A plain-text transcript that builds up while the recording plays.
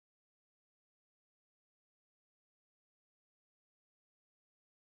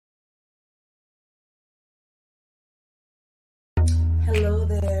Hello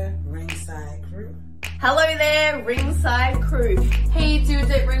there, Ringside Crew. Hello there, Ringside Crew. Hey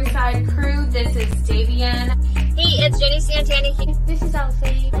dudes at Ringside Crew, this is Davian. Hey, it's Jenny Santana. This is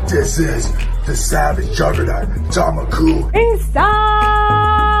Elsie. This is the Savage Juggernaut, Tamaku. Inside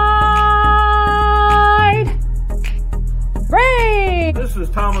Ring! This is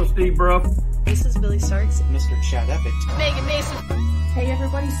Thomas D. Bruff. This is Billy Starks. Mr. Chad Epic. Megan Mason. Hey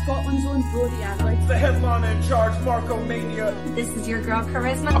everybody, Scotland's own Brody Adler. The headliner in charge, Marco Mania. This is your girl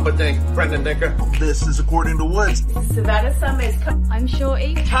Charisma. Papa Dink, Brendan Dicker. This is According to Woods. Savannah Summers. I'm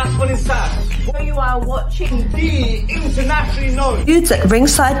Shorty. Tasman is Sash. You are watching The internationally known Dudes at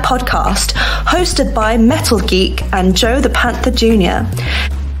Ringside podcast, hosted by Metal Geek and Joe the Panther Jr.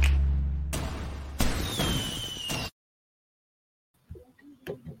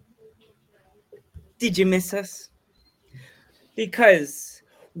 Did you miss us? Because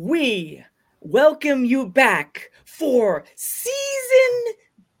we welcome you back for season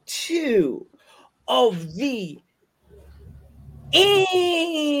 2 of the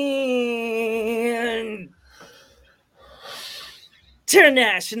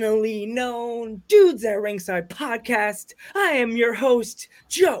internationally known Dudes at Ringside podcast. I am your host,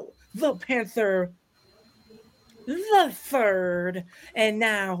 Joe the Panther the Third, and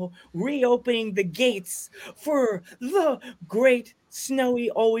now reopening the gates for the great,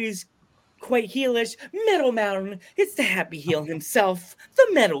 snowy, always quite heelish Metal Mountain. It's the Happy Heel himself, the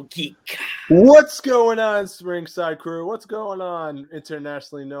Metal Geek. What's going on, Ringside Crew? What's going on,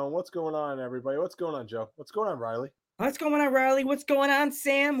 internationally known? What's going on, everybody? What's going on, Joe? What's going on, Riley? What's going on, Riley? What's going on,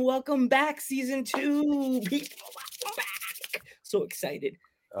 Sam? Welcome back, season 2. Welcome back. So excited.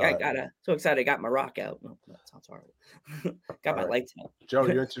 So excited. I got my rock out. No, that sounds horrible. Got my lights out. Joe,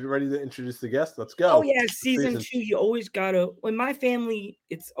 you ready to introduce the guest? Let's go. Oh, yeah. Season 2, you always got to, in my family,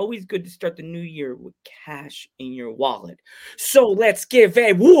 it's always good to start the new year with cash in your wallet. So let's give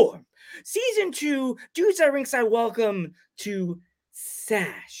a warm season 2, Dudes at Ringside. Welcome to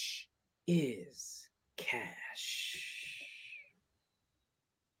Sash is Cash.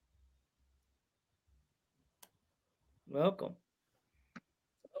 Welcome.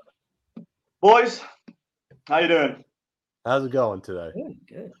 Boys, how you doing? How's it going today?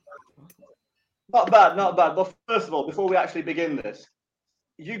 Good. Not bad. But first of all, before we actually begin this,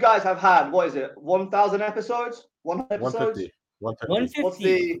 you guys have had, 1,000 episodes? 100 episodes? 150. What's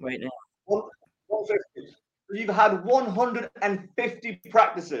the right now? 150. You've had 150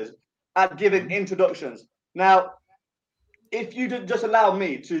 practices at giving introductions. Now, if you did just allow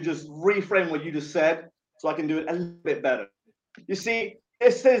me to just reframe what you just said, so I can do it a little bit better. You see,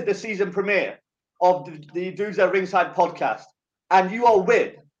 this is the season premiere of the Dudes at Ringside podcast. And you are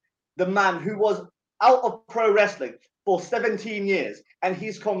with the man who was out of pro wrestling for 17 years. And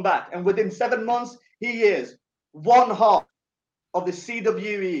he's come back. And within 7 months, he is one half of the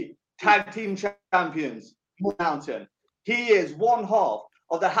CWE Tag Team Champions, Mountain. He is one half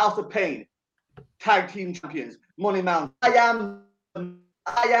of the House of Pain Tag Team Champions, Money Mountain. I am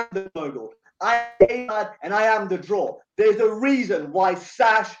the mogul. I am the draw. There's a reason why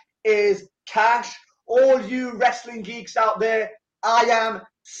Sash is Cash. All you wrestling geeks out there, I am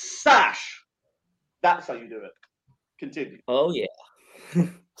Sash. That's how you do it. Continue. Oh, yeah.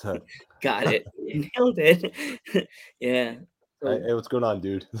 Got it. You nailed it. Yeah. So, hey, what's going on,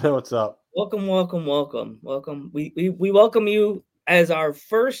 dude? What's up? Welcome. We welcome you as our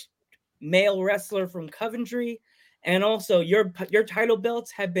first male wrestler from Coventry. And also, your title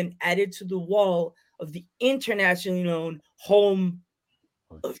belts have been added to the wall of the internationally known Home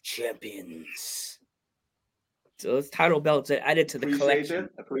of Champions. So those title belts are added to the collection.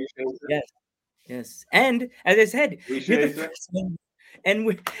 Appreciate it. Yes. And as I said, you're the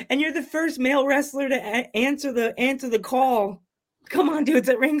first male wrestler to answer the call. Come on, Dudes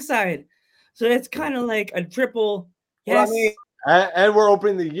at Ringside. So it's kind of like a triple. Yes. Well, I mean, and we're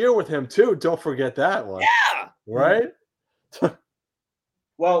opening the year with him too. Don't forget that one. Yeah. Right?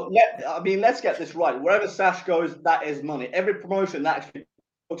 Well, let's get this right. Wherever Sash goes, that is money. Every promotion that actually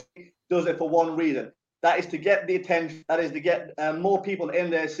does it for one reason. That is to get the attention. That is to get more people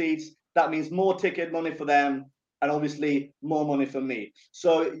in their seats. That means more ticket money for them, and obviously more money for me.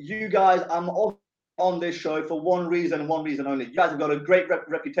 So you guys, I'm on this show for one reason only. You guys have got a great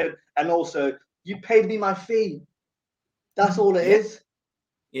reputation, and also you paid me my fee. That's all it is.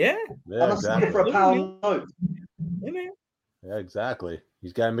 Yeah. I'm not exactly. For a pound note. Yeah, man. Yeah, exactly.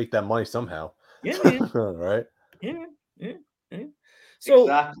 He's got to make that money somehow. Yeah, man. Right? Yeah. So,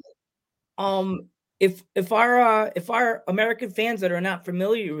 exactly. If our American fans that are not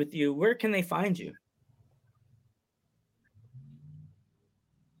familiar with you, where can they find you?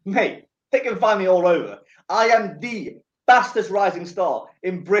 Mate, they can find me all over. I am the fastest rising star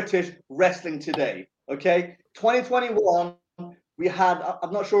in British wrestling today. Okay, 2021, we had,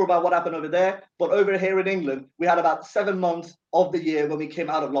 I'm not sure about what happened over there, but over here in England, we had about 7 months of the year when we came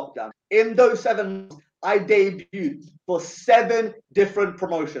out of lockdown. In those 7 months, I debuted for 7 different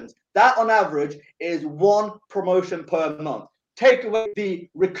promotions. That on average is 1 promotion per month. Take away the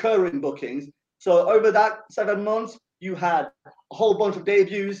recurring bookings. So over that 7 months, you had a whole bunch of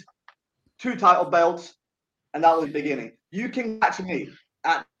debuts, 2 title belts, and that was the beginning. You can catch me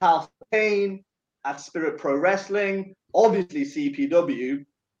at House of Pain, at Spirit Pro Wrestling, obviously CPW,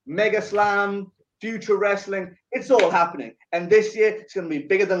 Mega Slam, Future Wrestling. It's all happening. And this year, it's going to be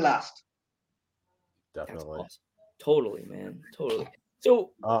bigger than last. Definitely. Awesome. Totally, man. Totally.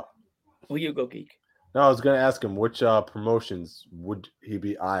 So, will you go, Geek? No, I was going to ask him which promotions would he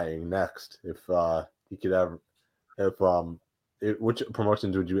be eyeing next if he could have, which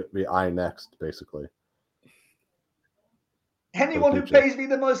promotions would you be eyeing next, basically? Anyone who pays me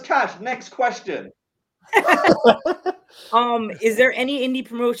the most cash. Next question. Is there any indie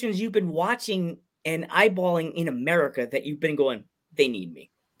promotions you've been watching and eyeballing in America that you've been going, they need me.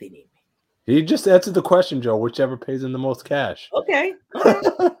 They need me? He just answered the question, Joe. Whichever pays him the most cash. Okay.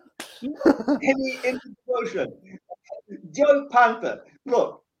 Any indie promotion. Joe Panther.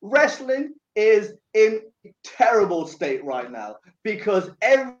 Look, wrestling is in a terrible state right now because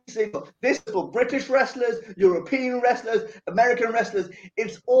this is for British wrestlers, European wrestlers, American wrestlers.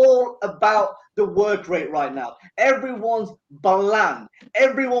 It's all about the work rate right now. Everyone's bland.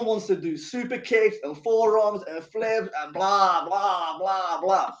 Everyone wants to do super kicks and forearms and flips and blah, blah, blah,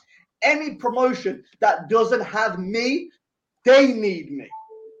 blah. Any promotion that doesn't have me, they need me.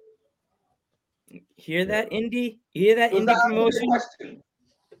 Hear that, indie? Hear that, indie promotion?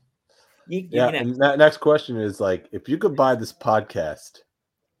 And that next question is like, if you could buy this podcast,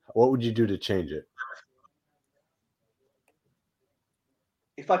 what would you do to change it?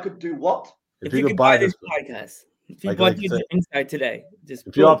 If I could do what? If you could buy this podcast, if you bought the Inside today, just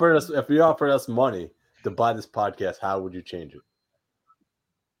if you offered us money to buy this podcast, how would you change it?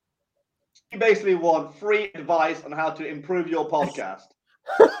 You basically want free advice on how to improve your podcast.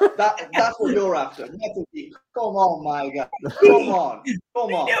 That's what you're after. Come on, my guy. Come on.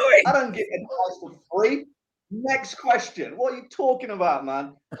 I don't get advice for free. Next question. What are you talking about,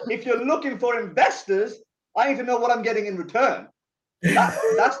 man? If you're looking for investors, I need to know what I'm getting in return. That's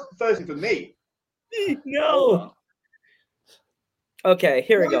the first thing for me. No. Okay,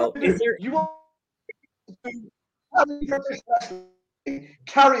 here we go. You want to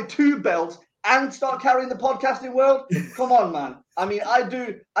carry 2 belts and start carrying the podcasting world? Come on, man. I mean, I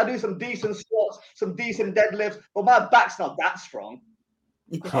do some decent squats, some decent deadlifts, but my back's not that strong.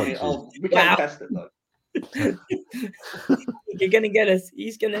 We can't test it though. You're gonna get us.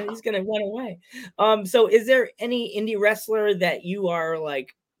 He's gonna run away. So is there any indie wrestler that you are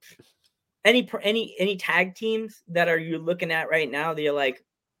like, any tag teams that are you looking at right now that you're like,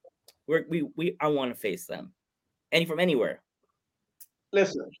 I want to face them? Any from anywhere?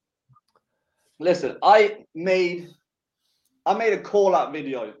 Listen, I made a call-out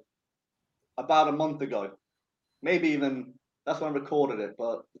video about a month ago. Maybe even that's when I recorded it,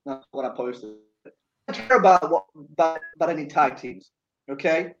 but not when I posted it. I don't care about any tag teams.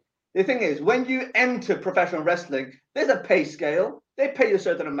 Okay? The thing is, when you enter professional wrestling, there's a pay scale. They pay you a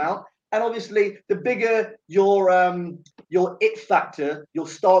certain amount. And obviously, the bigger your it factor, your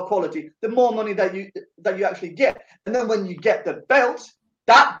star quality, the more money that you actually get. And then when you get the belts,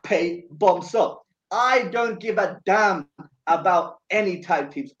 that pay bumps up. I don't give a damn about any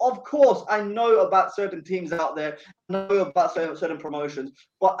tag teams. Of course, I know about certain teams out there, I know about certain promotions,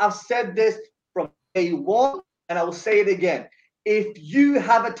 but I've said this from day one, and I will say it again. If you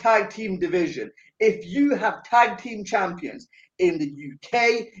have a tag team division, if you have tag team champions in the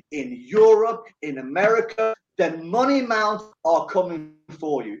UK, in Europe, in America, then money amounts are coming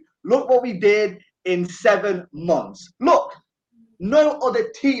for you. Look what we did in 7 months. Look. No other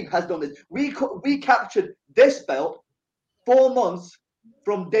team has done this. We captured this belt 4 months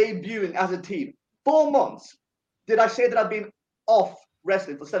from debuting as a team. 4 months. Did I say that I've been off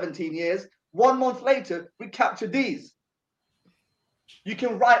wrestling for 17 years? 1 month later, we captured these. You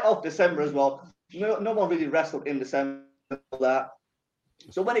can write off December as well. No one really wrestled in December. That.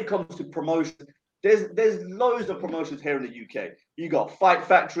 So when it comes to promotion, there's loads of promotions here in the UK. You got Fight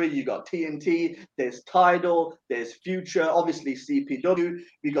Factory, you got TNT, there's Tidal, there's Future, obviously CPW,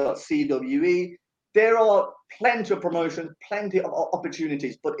 we got CWE. There are plenty of promotions, plenty of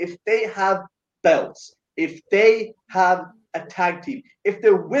opportunities. But if they have belts, if they have a tag team, if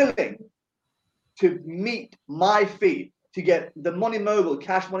they're willing to meet my fee, to get the Money Mogul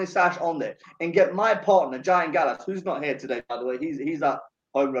Cash Money Sash on there and get my partner, Giant Gallus, who's not here today, by the way, he's at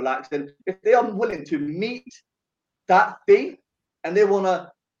home relaxing. If they are willing to meet that fee and they want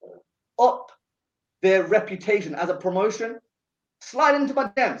to up their reputation as a promotion, slide into my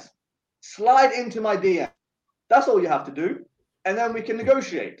DMs. Slide into my DM. That's all you have to do. And then we can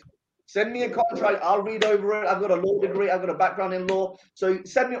negotiate. Send me a contract. I'll read over it. I've got a law degree. I've got a background in law. So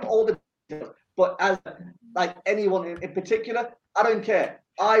send me all the details. But as like anyone in particular, I don't care.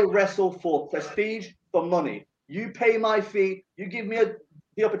 I wrestle for prestige, for money. You pay my fee. You give me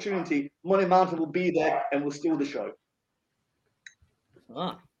the opportunity. Money Mountain will be there and we'll steal the show.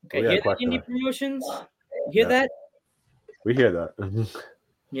 Ah, okay. Hear that, indie promotions? You hear that? We hear that.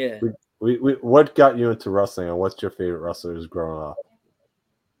 Yeah. We what got you into wrestling, and what's your favorite wrestlers growing up?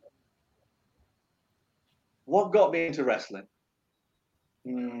 What got me into wrestling?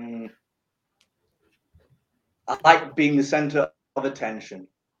 I like being the center of attention.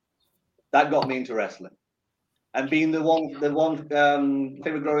 That got me into wrestling, and being the one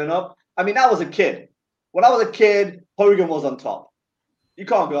favorite growing up. I mean, I was a kid. When I was a kid, Hogan was on top. You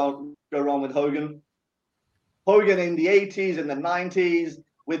can't go wrong with Hogan. Hogan in the 80s and the 90s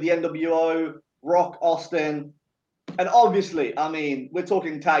with the NWO, Rock, Austin. And obviously, I mean, we're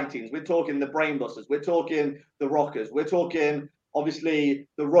talking tag teams. We're talking the Brainbusters. We're talking the Rockers. We're talking, obviously,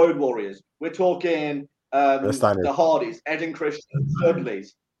 the Road Warriors. We're talking the Hardys, Edge and Christian,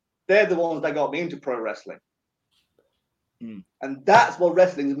 Dudleys. They're the ones that got me into pro wrestling. And that's what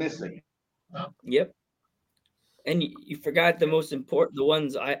wrestling is missing. Yep. And you forgot the most important, the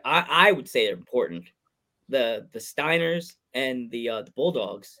ones I would say are important. The Steiners and the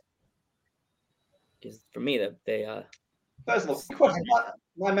Bulldogs. Because for me, they First of all, you question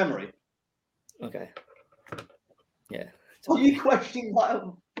my memory. Okay. Yeah. So you questioning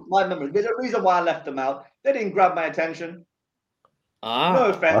my memory. There's a reason why I left them out. They didn't grab my attention. No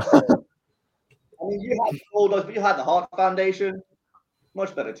offense. I mean, you had the Bulldogs, but you had the Hart Foundation.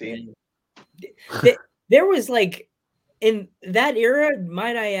 Much better team. There was like, in that era,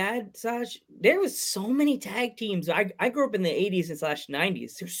 might I add, Sash, there was so many tag teams. I grew up in the 80s and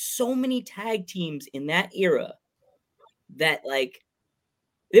 /90s. There's so many tag teams in that era that, like,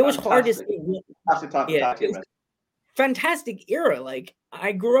 it was hard to say. Fantastic era. Like,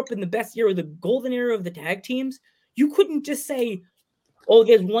 I grew up in the best era, the golden era of the tag teams. You couldn't just say, oh,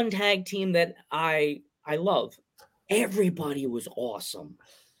 there's one tag team that I love. Everybody was awesome.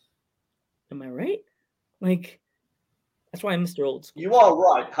 Am I right? Like, that's why I'm Mr. Old School. You are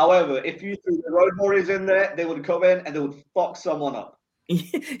right. However, if you threw the Road Warriors in there, they would come in and they would fuck someone up.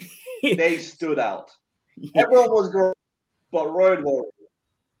 They stood out. Everyone was great, but Road Warriors.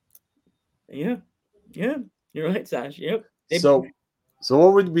 Yeah. You're right, Sash. Yep. So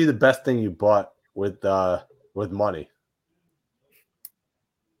what would be the best thing you bought with money?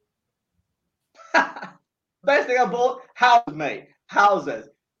 Best thing I bought? Houses, mate. Houses.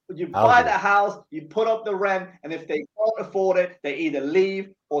 You buy the house, you put up the rent, and if they can't afford it, they either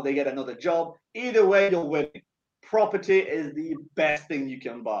leave or they get another job. Either way, you're winning. Property is the best thing you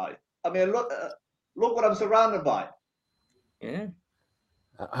can buy. I mean, look what I'm surrounded by. Yeah.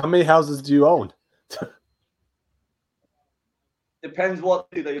 How many houses do you own? Depends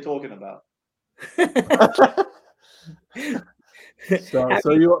what that you're talking about.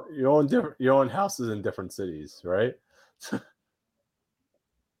 So you own houses in different cities, right?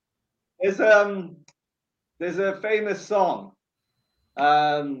 There's a famous song.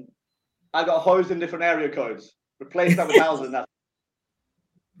 I got hosed in different area codes. Replace that with houses.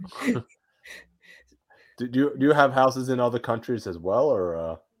 Do you have houses in other countries as well,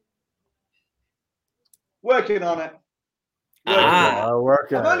 or working on it?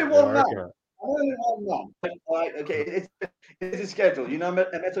 Working. I'm only one man. Okay, it's a schedule. You know,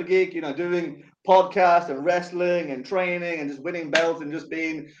 Metal Geek. You know, doing podcasts and wrestling and training and just winning belts and just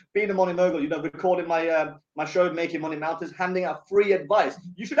being a money mogul. You know, recording my show, Making Money Mountains, handing out free advice.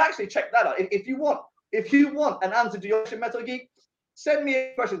 You should actually check that out if you want. If you want an answer to your question, Metal Geek, send me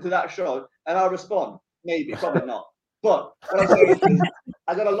a question to that show and I'll respond. Maybe, probably not. But what I'm saying is,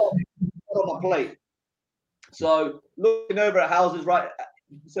 I got a lot on my plate. So looking over at houses, right?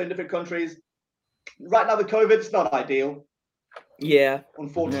 So in different countries. Right now with COVID, it's not ideal. Yeah.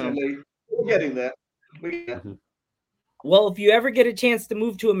 Unfortunately. We're getting there. Well, if you ever get a chance to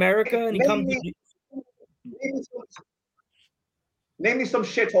move to America and you come name me some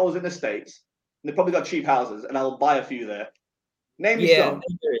shitholes in the States. And they probably got cheap houses, and I'll buy a few there. Name me some.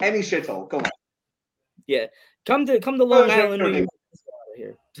 Any shithole. Come on. Yeah. Come to Long Island.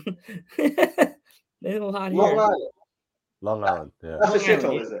 Here. Long Island. Long Island. Yeah. That's a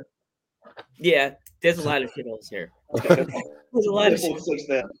shithole, is it? Yeah. There's a lot of shitholes here. There's a lot of shit.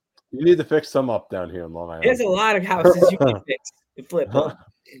 there. You need to fix some up down here in Long Island. There's a lot of houses you can fix and flip.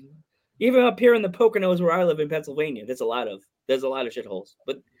 Even up here in the Poconos where I live in Pennsylvania, there's a lot of shitholes.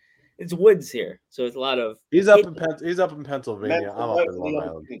 But it's woods here, so it's a lot of. He's up in Pennsylvania. I'm up in Long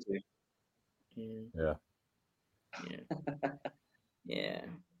Island. Yeah. Yeah.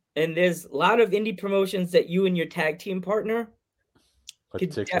 And there's a lot of indie promotions that you and your tag team partner could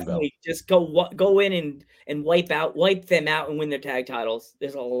definitely just go in and wipe them out and win their tag titles.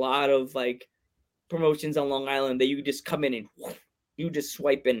 There's a lot of like promotions on Long Island that you could just come in and you just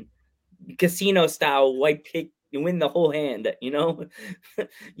swipe in casino style white pick and win the whole hand, you know?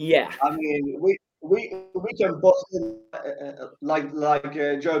 Yeah. I mean, we can bust in like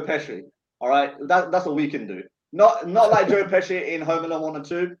Joe Pesci. All right, that's what we can do. Not like Joe Pesci in Home Alone 1 and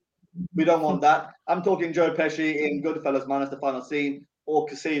 2. We don't want that. I'm talking Joe Pesci in Goodfellas minus the final scene or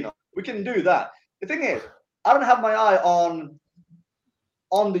Casino. We can do that. The thing is, I don't have my eye on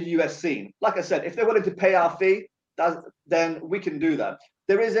the US scene. Like I said, if they're willing to pay our fee, then we can do that.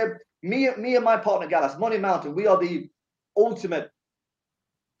 There is me and my partner Gallus, Money Mountain. We are the ultimate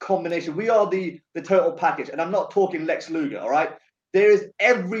combination. We are the total package, and I'm not talking Lex Luger. All right. There is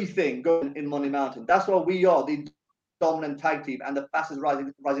everything going in Money Mountain. That's why we are the dominant tag team and the fastest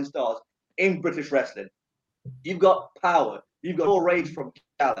rising stars in British wrestling. You've got power. You've got more rage from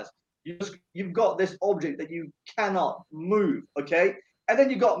Gallus. You've got this object that you cannot move, okay? And then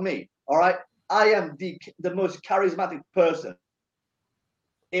you got me, all right? I am the most charismatic person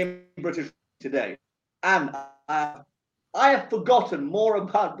in British today. And I have forgotten more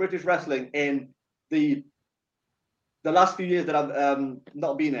about British wrestling in the last few years that I've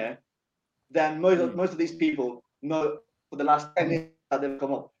not been here than most of these people know for the last 10 years that they've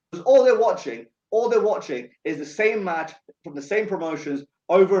come up. Because all they're watching is the same match from the same promotions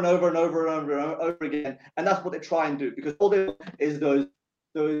over and over and over and over and over again. And that's what they try and do, because all they do is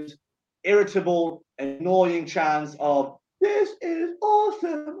those irritable, annoying chants of, "This is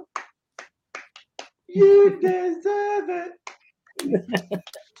awesome. You deserve it."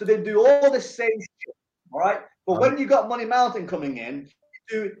 So they do all the same shit, all right? But when you got Money Mountain coming in,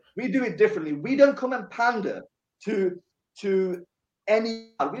 we do it differently. We don't come and pander to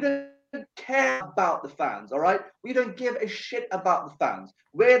any. We don't care about the fans, all right? We don't give a shit about the fans.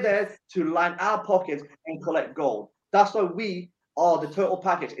 We're there to line our pockets and collect gold. That's why we are the total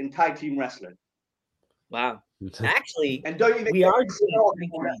package in tag team wrestling. Wow. Actually, and don't even we are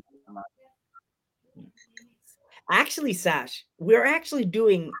actually, Sash, we're actually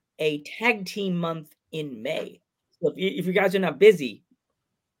doing a tag team month in May. So if you guys are not busy,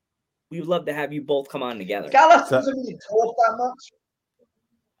 we would love to have you both come on together. Gallus doesn't really talk that much.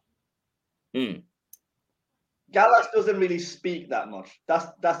 Gallus doesn't really speak that much.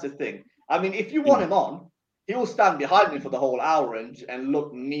 That's the thing. I mean, if you want him on, he will stand behind me for the whole hour and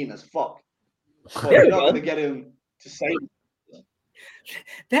look mean as fuck. But you're not going to get him to say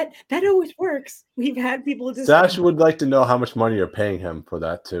that always works. We've had people just Sash would like to know how much money you're paying him for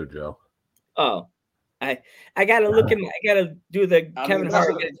that too, Joe. Oh, I gotta look at I gotta do the Kevin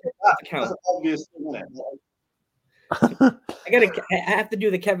Hart account. I have to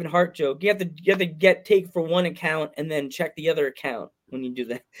do the Kevin Hart joke. You have to take for one account and then check the other account when you do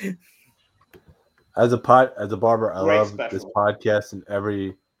that. As a barber, I love this podcast and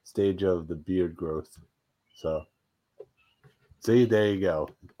every stage of the beard growth. So, see, there you go.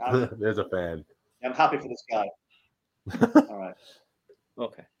 There's a fan. I'm happy for this guy. All right.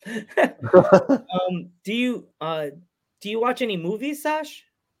 Okay. Do you watch any movies, Sash?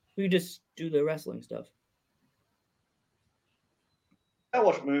 Or you just do the wrestling stuff? I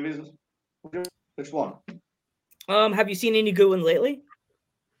watch movies. Which one? Have you seen any good ones lately?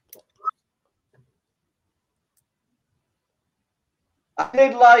 I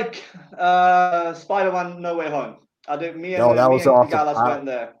did like Spider-Man No Way Home. I did. Me and awesome. Gallus went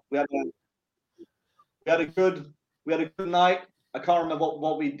there. We had a good night. I can't remember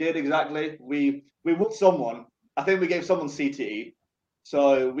what we did exactly. We whooped someone. I think we gave someone CTE.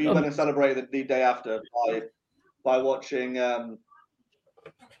 So we went and celebrated the day after by watching. That's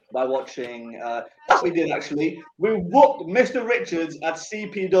what we did actually. We whooped Mr. Richards at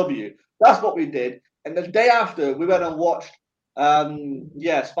CPW. That's what we did. And the day after, we went and watched.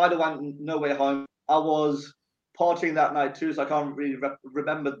 Spider-Man No Way Home. I was partying that night too, so I can't really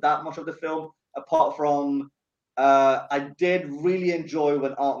remember that much of the film. Apart from, I did really enjoy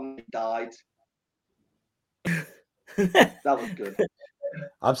when Aunt May died. That was good.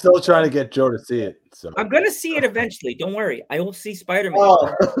 I'm still trying to get Joe to see it. So I'm gonna see it eventually. Don't worry. I will see Spider-Man.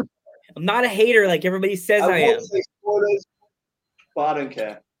 Oh. I'm not a hater like everybody says I am. Say spoilers, but I don't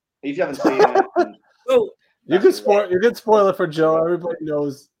care. If you haven't seen it, So you can spoil it for Joe. Everybody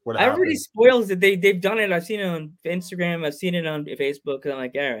knows what happened. Everybody spoils it. They've done it. I've seen it on Instagram. I've seen it on Facebook. And I'm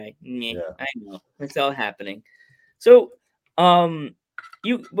like, all right, I know it's all happening. So, in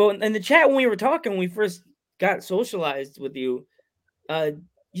the chat when we were talking, when we first got socialized with you,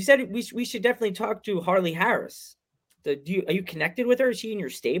 you said we should definitely talk to Harley Harris. Are you connected with her? Is she in your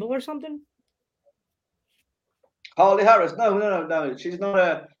stable or something? Harley Harris? No. She's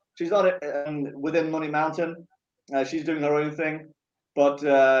not within Money Mountain. She's doing her own thing. But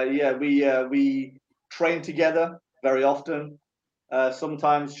we train together very often.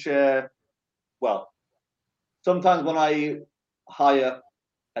 Sometimes when I hire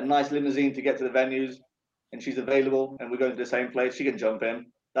a nice limousine to get to the venues and she's available and we're going to the same place, she can jump in.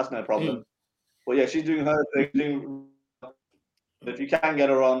 That's no problem. But yeah, she's doing her thing. If you can get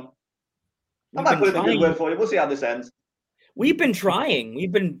her on, I might put a good word for you. We'll see how this ends. We've been trying. We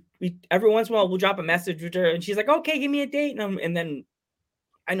every once in a while we'll drop a message with her and she's like, okay, give me a date. And then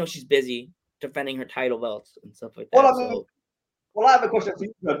I know she's busy defending her title belts and stuff like that. Well, I have a question for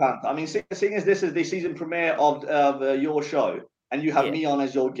you, Panther. I mean, seeing as this is the season premiere of your show and you have me on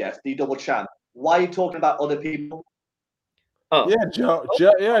as your guest, the double champ, why are you talking about other people? Oh.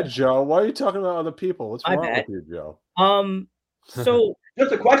 Yeah, Joe. Why are you talking about other people? What's wrong with you, Joe? So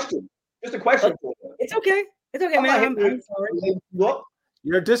just a question. For you. It's okay. It's okay, man. I'm sorry. What?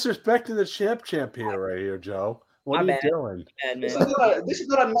 You're disrespecting the champ here right here, Joe. What are you doing? This is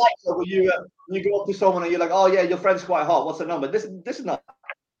not a night where you go up to someone and you're like, oh yeah, your friend's quite hot. What's the number? This is not.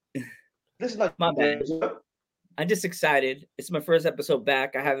 This is not my bad. I'm just excited. It's my first episode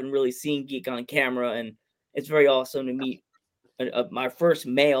back. I haven't really seen Geek on camera, and it's very awesome to meet my first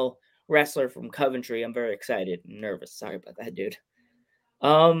male wrestler from Coventry. I'm very excited and nervous. Sorry about that, dude.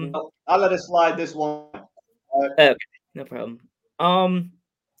 I'll let it slide this one. Okay, no problem.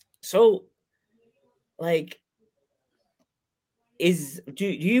 So, like, is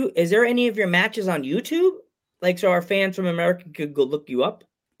there any of your matches on YouTube? Like, so our fans from America could go look you up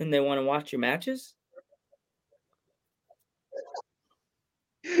and they want to watch your matches?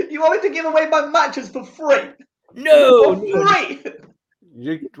 You want me to give away my matches for free? No, for free.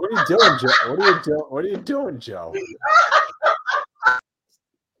 What are you doing, Joe? What are you doing, Joe?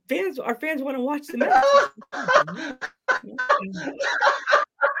 Our fans want to watch the matches.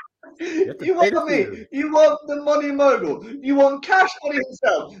 You want me? You want the money mogul? You want Cash Money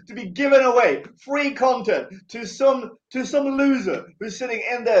himself to be giving away free content to some loser who's sitting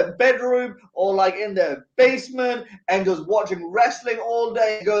in their bedroom or like in their basement and just watching wrestling all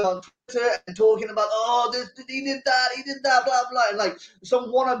day, going on Twitter and talking about he did that, blah blah, and like some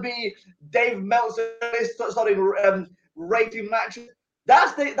wannabe Dave Meltzer starting rating matches.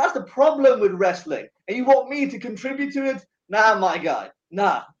 That's the problem with wrestling, and you want me to contribute to it? Nah, my guy,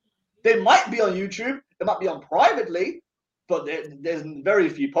 nah. They might be on YouTube. They might be on privately, but there's very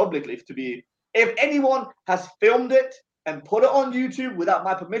few publicly to be. If anyone has filmed it and put it on YouTube without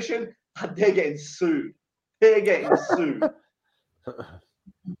my permission, they're getting sued.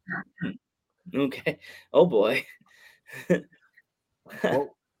 Okay. Oh boy. What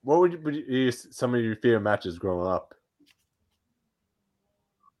would you some of your favorite matches growing up?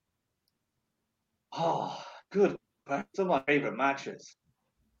 Oh, good. Some of my favorite matches.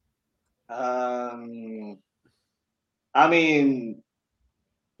 I mean,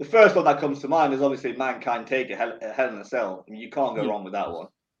 the first one that comes to mind is obviously Mankind Taker, Hell in a Cell. I mean, you can't go wrong with that one.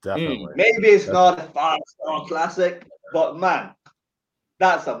 Definitely. Maybe it's not a 5-star classic, but man,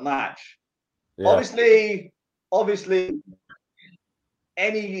 that's a match. Yeah. Obviously,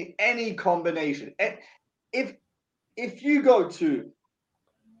 any combination. If you go to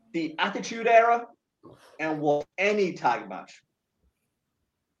the Attitude Era and watch any tag match,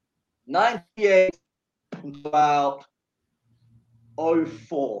 98 about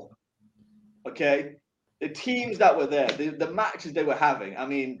 04. Okay, the teams that were there, the matches they were having. I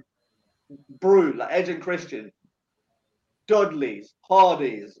mean, Brood, like Edge and Christian, Dudleys,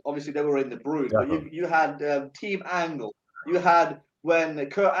 Hardys. Obviously, they were in the Brood. But you had Team Angle. You had when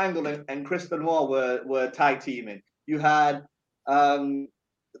Kurt Angle and Chris Benoit were tag teaming. You had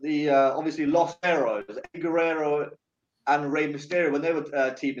obviously Los Heroes, Eddie Guerrero and Rey Mysterio when they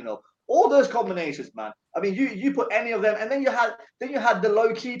were teaming up. All those combinations, man. I mean, you put any of them, and then you had the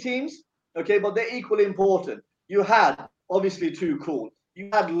low key teams, okay, but they're equally important. You had obviously Too Cool. You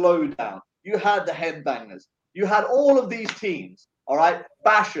had Lowdown. You had the Headbangers. You had all of these teams, all right.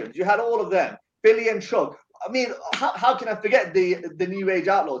 Bashers. You had all of them. Billy and Chuck. I mean, how can I forget the New Age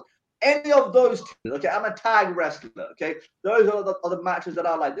Outlaws? Any of those teams, okay. I'm a tag wrestler, okay. Those are the matches that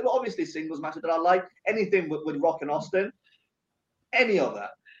I like. There were obviously singles matches that I like. Anything with Rock and Austin, any of that.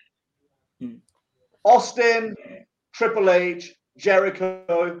 Austin, Triple H,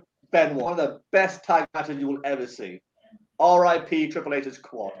 Jericho, Benoit. One of the best tag matches you will ever see. R.I.P. Triple H's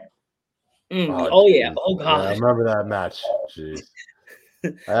quad. Yeah. Oh god. Yeah, I remember that match. Jeez.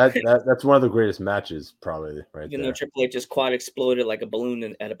 That's one of the greatest matches, probably, right Even there. though Triple H's quad exploded like a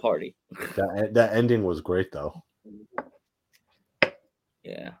balloon at a party. That ending was great, though.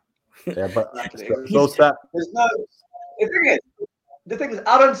 Yeah. Yeah, but the thing is,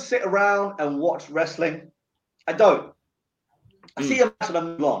 I don't sit around and watch wrestling. I don't. I see a match and I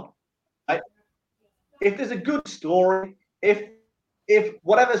move on. Right? If there's a good story, if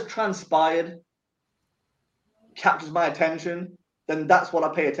whatever's transpired captures my attention, then that's what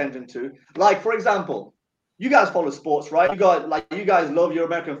I pay attention to. Like, for example, you guys follow sports, right? You guys love your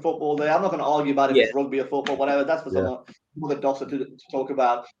American football there. I'm not going to argue about if it's rugby or football, whatever. That's for some other doctor to talk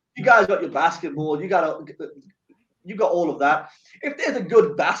about. You guys got your basketball. You got all of that. If there's a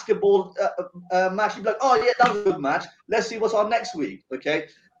good basketball match, you'd be like, oh yeah, that was a good match. Let's see what's on next week, okay?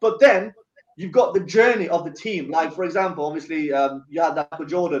 But then you've got the journey of the team. Like, for example, obviously, you had that Michael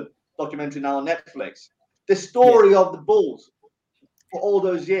Jordan documentary now on Netflix. The story of the Bulls for all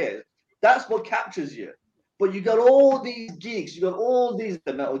those years. That's what captures you. But you got all these geeks. You got all these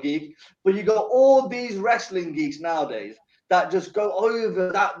Metal Geek. But you got all these wrestling geeks nowadays that just go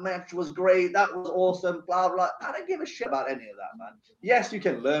over that match was great. That was awesome. Blah blah. I don't give a shit about any of that, man. Yes, you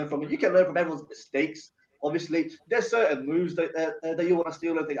can learn from it. You can learn from everyone's mistakes. Obviously, there's certain moves that you want to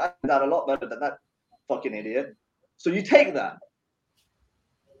steal and think I did that a lot better than that fucking idiot. So you take that.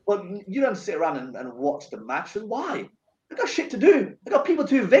 But you don't sit around and watch the match. And why? I got shit to do. I got people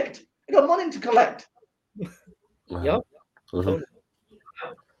to evict. I got money to collect. Yep. Mm-hmm.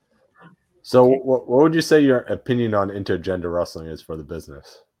 So, what would you say your opinion on intergender wrestling is for the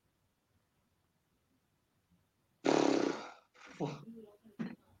business?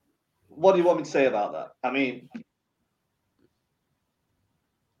 What do you want me to say about that? I mean,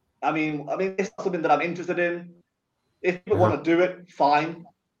 it's not something that I'm interested in. If people want to do it, fine.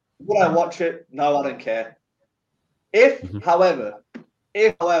 Would I watch it? No, I don't care. If, however,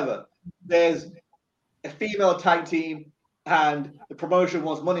 there's a female tag team and the promotion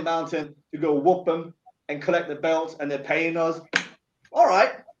wants Money Mountain to go whoop them and collect the belts and they're paying us, all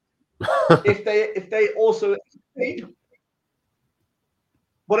right. if they also,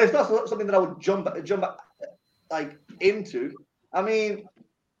 but it's not something that I would jump like into. I mean,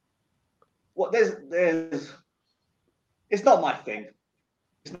 what there's it's not my thing.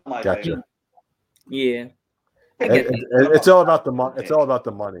 It's not my thing. Yeah. It's all about the money. It's all about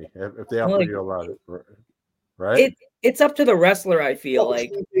the money. If they offer you a lot, right? It's up to the wrestler. I feel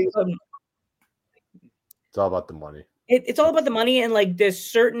like it's all about the money. It's all about the money, and like there's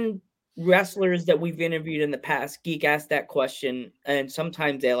certain wrestlers that we've interviewed in the past. Geek asked that question, and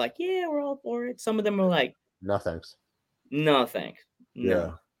sometimes they're like, "Yeah, we're all for it." Some of them are like, "No thanks." No thanks. No.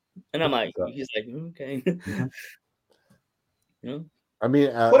 Yeah. And I'm like, he's like, okay. Yeah. I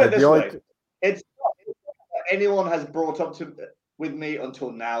mean, put it this way: it's not anyone has brought up with me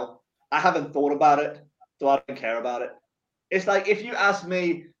until now. I haven't thought about it, so I don't care about it. It's like if you ask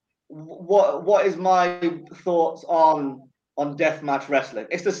me what is my thoughts on deathmatch wrestling,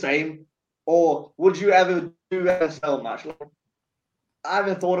 it's the same. Or would you ever do a cell match? Like, I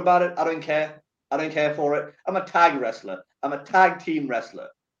haven't thought about it. I don't care. I don't care for it. I'm a tag wrestler. I'm a tag team wrestler.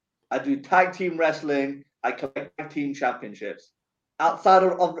 I do tag team wrestling. I collect tag team championships. Outside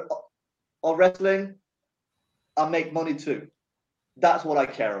of wrestling, I make money too. That's what I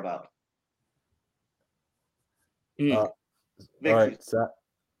care about. All right,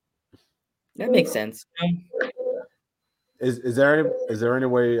 that makes sense. Is there any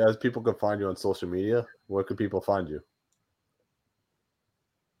way as people can find you on social media? Where can people find you?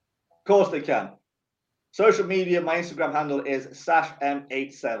 Of course they can. Social media, my Instagram handle is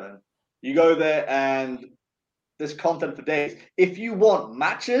SashM87. You go there and there's content for days. If you want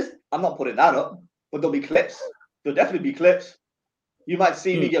matches, I'm not putting that up, but there'll be clips. There'll definitely be clips. You might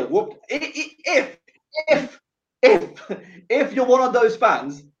see me get whooped. If you're one of those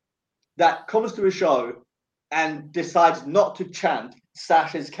fans that comes to a show and decides not to chant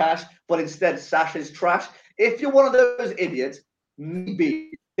Sash is cash, but instead Sash is trash, if you're one of those idiots,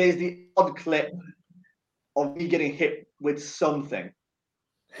 maybe there's the odd clip of me getting hit with something.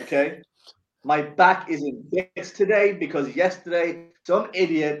 Okay? My back is in bits today because yesterday some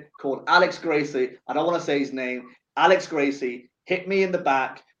idiot called Alex Gracie, I don't want to say his name, Alex Gracie, hit me in the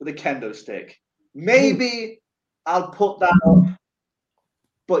back with a kendo stick. Maybe I'll put that up,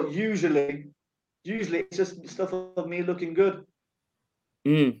 but usually it's just stuff of me looking good.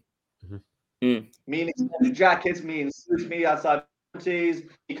 Me in extended jackets, me in suits, me outside celebrities,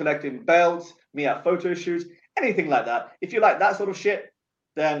 me collecting belts, me at photo shoots, anything like that. If you like that sort of shit,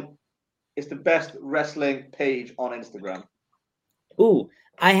 then it's the best wrestling page on Instagram. Ooh,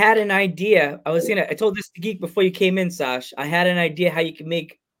 I had an idea. I told this to Geek before you came in, Sash. I had an idea how you can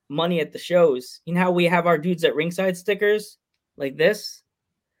make money at the shows. You know how we have our dudes at ringside stickers like this?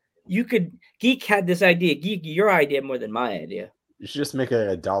 Geek had this idea. Geek, your idea more than my idea. You should just make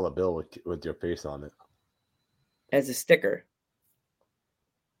a dollar bill with your face on it. As a sticker.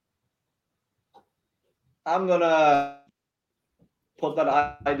 I'm going to put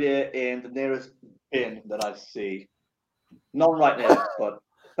that idea in the nearest bin that I see. Not right now, but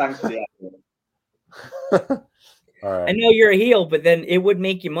thanks for the idea. All right. I know you're a heel, but then it would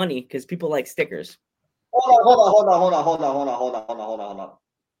make you money because people like stickers. Hold on.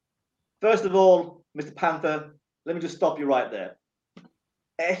 First of all, Mr. Panther, let me just stop you right there.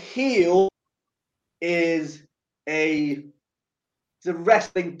 A heel is a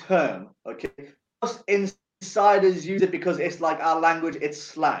wrestling term, okay? Us insiders use it because it's like our language, it's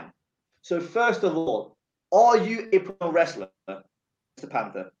slang. So first of all, are you a pro wrestler, Mr.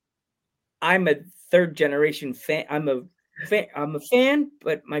 Panther? I'm a third generation fan. I'm a fan,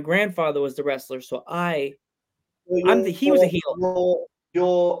 but my grandfather was the wrestler, so he was a heel.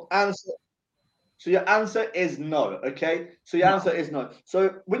 Your answer is no, okay? So your answer is no.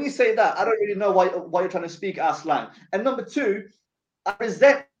 So when you say that, I don't really know why you're trying to speak our slang. And number two, I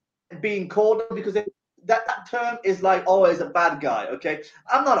resent being called because that term is like, oh, he's a bad guy, okay?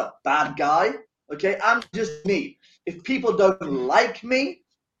 I'm not a bad guy, okay? I'm just me. If people don't like me,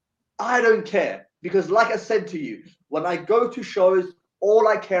 I don't care. Because like I said to you, when I go to shows, all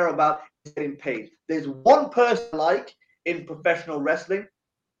I care about is getting paid. There's one person I like in professional wrestling.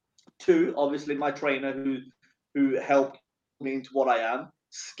 Two, obviously, my trainer who helped me into what I am,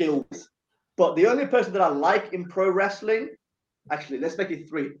 skills. But the only person that I like in pro wrestling, actually, let's make it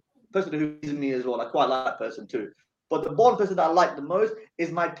three. The person who's in me as well. I quite like that person too. But the one person that I like the most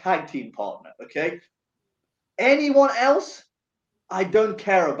is my tag team partner, okay? Anyone else, I don't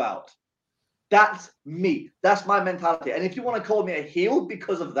care about. That's me. That's my mentality. And if you want to call me a heel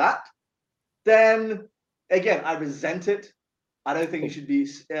because of that, then, again, I resent it. I don't think you should be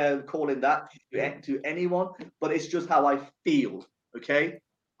calling that to anyone, but it's just how I feel, okay?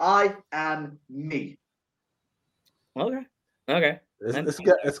 I am me. Okay.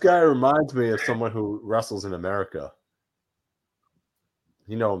 This guy reminds me of someone who wrestles in America.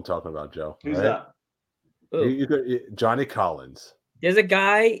 You know what I'm talking about, Joe. Who's right? that? Johnny Collins. There's a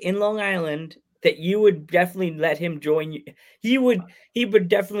guy in Long Island that you would definitely let him join you. He would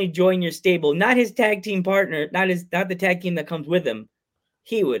definitely join your stable. Not his tag team partner, not the tag team that comes with him.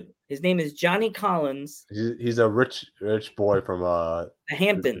 He would. His name is Johnny Collins. He's a rich boy from the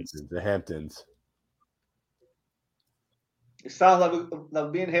Hamptons. The Hamptons. It sounds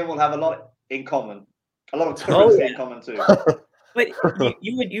like me and him will have a lot in common. A lot of currency in common too. But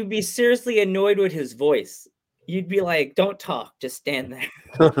you'd be seriously annoyed with his voice. You'd be like, "Don't talk, just stand there."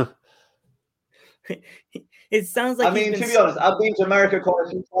 It sounds like. I mean, to be honest, I've been to America quite a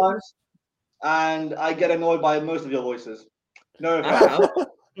few times, and I get annoyed by most of your voices. No offense.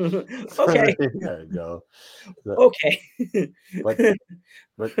 Okay. There you go. Okay.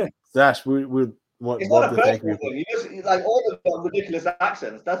 But Sash, we want love to thank you. You just like all of the ridiculous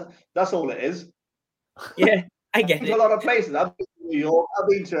accents. That's all it is. Yeah, I get it. A lot of places. I've been to New York. I've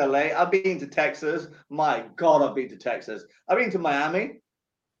been to LA. I've been to Texas. My God, I've been to Texas. I've been to Miami.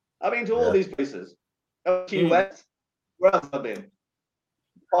 I've been to all these places. Key West. Where else have I been?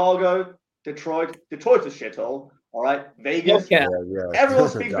 Chicago, Detroit. Detroit's a shithole. All right. Vegas. Yeah. Everyone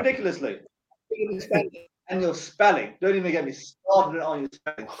speaks ridiculously. And your spelling. Don't even get me started on your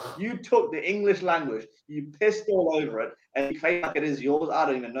spelling. You took the English language, you pissed all over it, and you claim like it is yours. I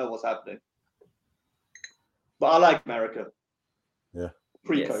don't even know what's happening. But I like America. Yeah.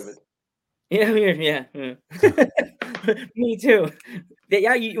 Pre-COVID. Yes. Yeah. Me too.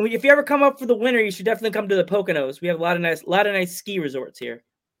 Yeah, if you ever come up for the winter, you should definitely come to the Poconos. We have a lot of nice ski resorts here.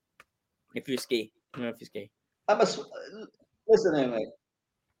 If you ski, I don't know if you ski. Listen here, mate.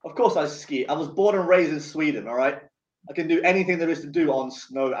 Of course I ski. I was born and raised in Sweden. All right, I can do anything there is to do on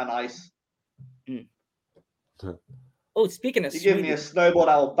snow and ice. Oh, speaking of, you give me a snowboard,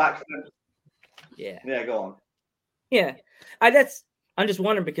 I will backflip. Yeah. Yeah, go on. Yeah, I'm just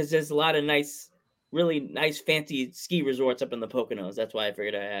wondering because there's a lot of really nice, fancy ski resorts up in the Poconos. That's why I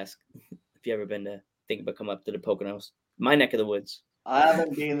figured I'd ask if you ever been to think about coming up to the Poconos, my neck of the woods. I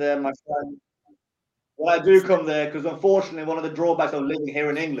haven't been there, my friend. When I do come there, because unfortunately, one of the drawbacks of living here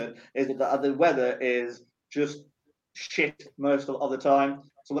in England is that the weather is just shit most of the time.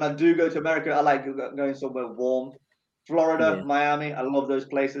 So when I do go to America, I like going somewhere warm. Florida, Miami, I love those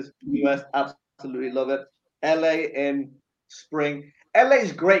places. US, absolutely love it. LA in spring. LA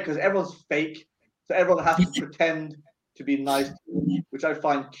is great because everyone's fake, so everyone has to pretend to be nice, which I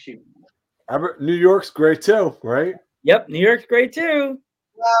find cute. New York's great too, right? Yep, New York's great too.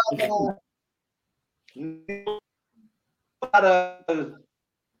 Had a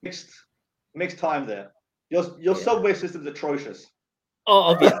mixed time there. Your subway system's atrocious.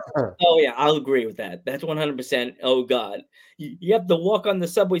 Oh yeah, I'll agree with that. That's 100%. Oh God, you have to walk on the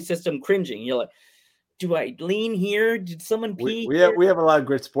subway system cringing. You're like, do I lean here? Did someone pee? We have a lot of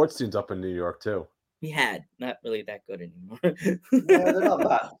great sports teams up in New York too. We had not really that good anymore. Yeah, they're not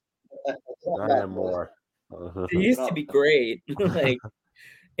bad. Not anymore. They used to be great, like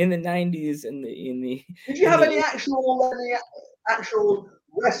in the 90s and in the. Did you have any actual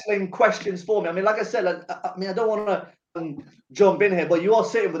wrestling questions for me? I mean, like I said, I don't want to jump in here, but you are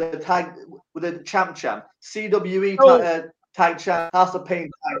sitting with a champ, CWE tag champ, House of Pain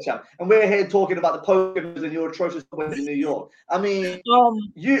tag champ, and we're here talking about the Pokemon and your atrocious ways in New York. I mean,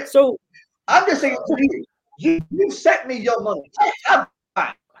 I'm just saying to you, you set me your money.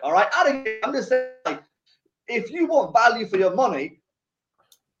 All right, I'm just saying, like, if you want value for your money,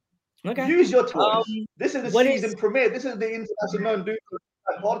 okay, use your toys. This is the season premiere. This is the International Known Dude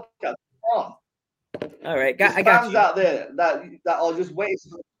podcast. All right, I got fans out there that are just waiting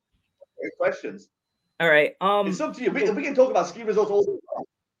for questions. All right, it's up to you. We can talk about ski results all the time.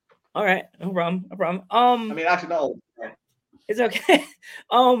 All right, no problem. I mean, actually, no. It's okay.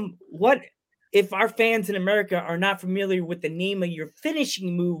 What if our fans in America are not familiar with the name of your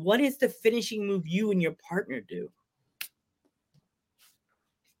finishing move? What is the finishing move you and your partner do?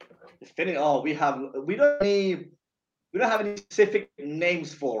 We don't have any specific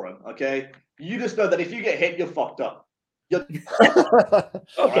names for them. Okay, you just know that if you get hit, you're fucked up. Okay,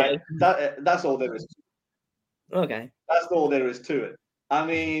 right? That's all there is. Okay, that's all there is to it. I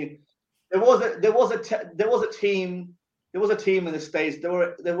mean, there was a team in the States.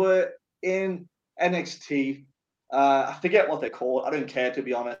 They were in NXT. I forget what they're called. I don't care, to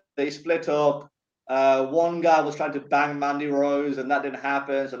be honest. They split up. One guy was trying to bang Mandy Rose, and that didn't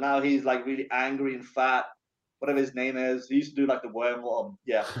happen. So now he's like really angry and fat. Whatever his name is. He used to do like the wormhole.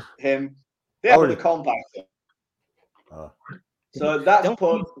 Yeah, him. They have the Compact. So that's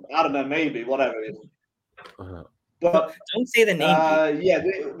put. I don't know. Maybe whatever it is. But don't say the name. Yeah,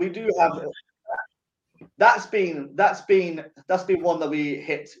 we do have. That's been one that we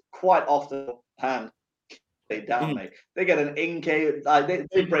hit quite often. Hand they dominate. They get an inca.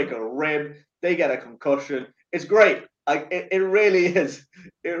 They break a rib. They get a concussion. It's great. It really is.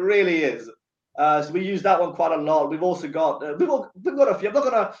 It really is. So we use that one quite a lot. We've also got we've got a few. I'm not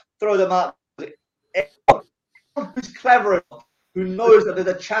gonna throw them out. Anyone who's clever enough, who knows that there's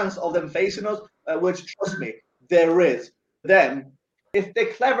a chance of them facing us, which, trust me, there is. Then, if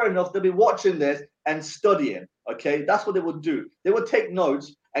they're clever enough, they'll be watching this and studying. Okay, that's what they would do. They would take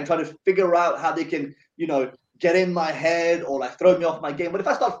notes and try to figure out how they can, get in my head or like throw me off my game. But if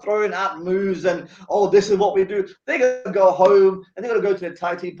I start throwing out moves and this is what we do, they're gonna go home and they're gonna go to their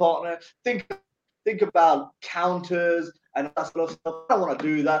tag team partner, think about counters and that sort of stuff. I don't want to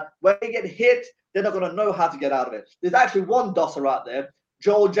do that. When they get hit, they're not gonna know how to get out of it. There's actually one dosser out there,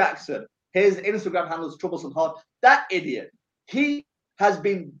 Joel Jackson. His Instagram handle is Troublesome Heart. That idiot, he has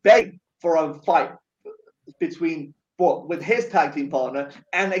been begging for a fight with his tag team partner,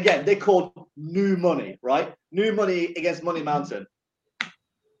 and again, they called New Money, right? New Money against Money Mountain.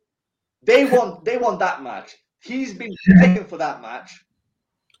 They want that match. He's been begging for that match.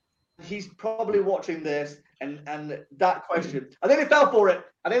 He's probably watching this, and that question. I nearly fell for it.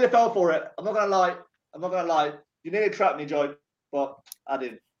 I'm not gonna lie. You nearly trapped me, Joy, but I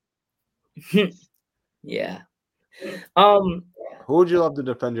didn't. Yeah. Who would you love to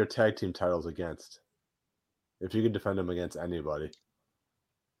defend your tag team titles against? If you could defend them against anybody.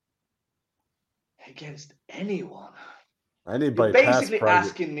 Against anyone? Anybody. You're basically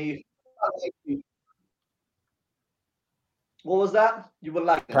asking me. What was that? You were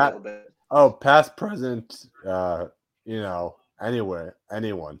laughing a little bit. Oh, past, present, anywhere,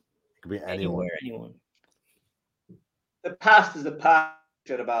 anyone. It could be anyone. Anyone. The past is the past.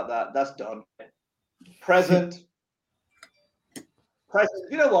 Shit about that. That's done. Present.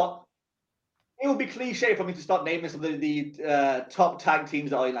 You know what? It would be cliche for me to start naming some of the top tag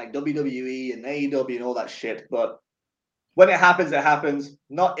teams that are in like WWE and AEW and all that shit. But when it happens, it happens.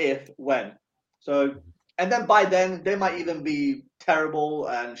 Not if, when. So, and then by then, they might even be terrible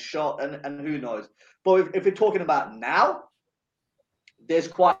and shot and who knows. But if we're talking about now, there's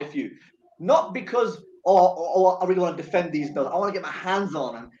quite a few. Not because I really want to defend these belts. I want to get my hands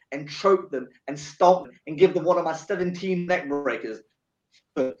on them and choke them and stomp them and give them one of my 17 neck breakers.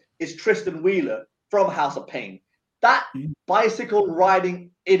 It's Tristan Wheeler from House of Pain. That bicycle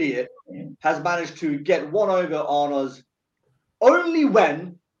riding idiot has managed to get one over on us only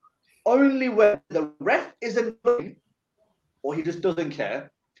when the ref isn't looking or he just doesn't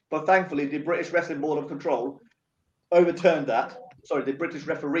care. But thankfully, the British Wrestling Board of Control overturned that. Sorry, the British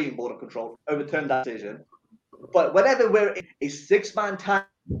Refereeing Board of Control overturned that decision. But whenever we're in a 6-man tag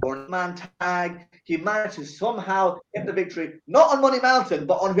or a man tag, he managed to somehow get the victory, not on Money Mountain,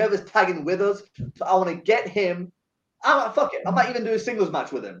 but on whoever's tagging with us. So I want to get him. Fuck it. I might even do a singles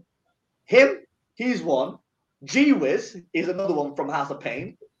match with him. He's one. G-Wiz is another one from House of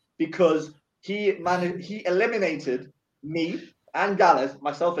Pain because he eliminated me and Gallus,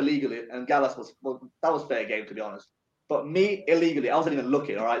 myself illegally, and Gallus that was fair game, to be honest. But me illegally, I wasn't even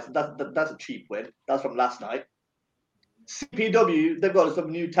looking. All right, so that's a cheap win. That's from last night. CPW, they've got some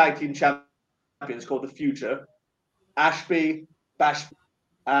new tag team champions called The Future, Ashby, Bash,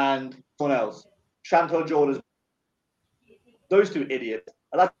 and someone else. Chantal Jordan. Those two idiots.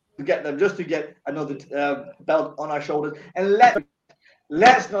 I'd like to get them just to get another belt on our shoulders. And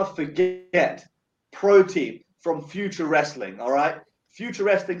let's not forget Pro Team from Future Wrestling. All right, Future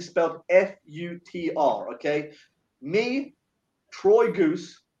Wrestling spelled FUTR. Okay. Me, Troy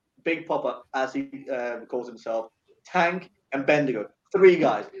Goose, Big Papa, as he calls himself, Tank, and Bendigo. 3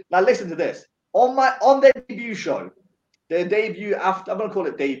 guys. Now listen to this. On their debut show, their debut after, I'm going to call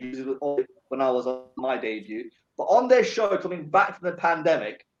it debuts when I was on my debut, but on their show coming back from the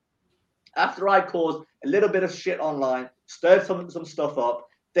pandemic, after I caused a little bit of shit online, stirred some stuff up,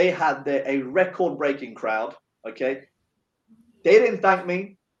 they had a record-breaking crowd, okay? They didn't thank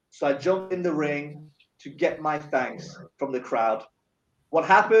me, so I jumped in the ring to get my thanks from the crowd. What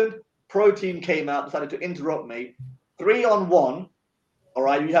happened? Pro Team came out, decided to interrupt me. 3-on-1. All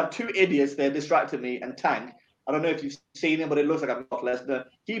right, you have 2 idiots there distracting me and Tank. I don't know if you've seen him, but it looks like I'm Brock Lesnar.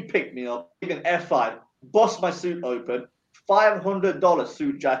 He picked me up, gave an F5, bust my suit open, $500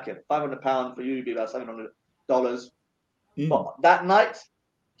 suit jacket, £500 for you would be about $700. But that night,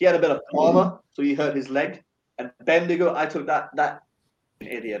 he had a bit of armor, so he hurt his leg. And Bendigo, I took that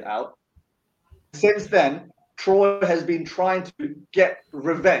idiot out. Since then, Troy has been trying to get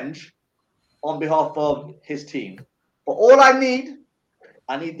revenge on behalf of his team. But all I need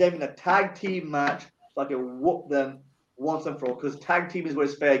them in a tag team match so I can whoop them once and for all. Because tag team is where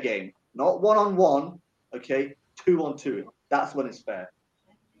it's fair game. Not 1-on-1, okay? 2-on-2. That's when it's fair.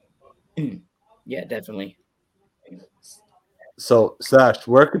 Yeah, definitely. So, Sash,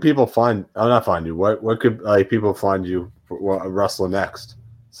 where could people find? I'll not find you. Where could people find you for wrestling next?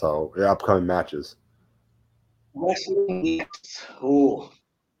 So, your upcoming matches. Wrestling next. Oh,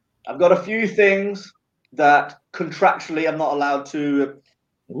 I've got a few things that contractually I'm not allowed to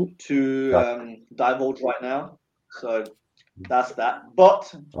divulge right now. So that's that.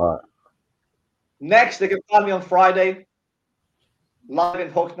 But next, they can find me on Friday, live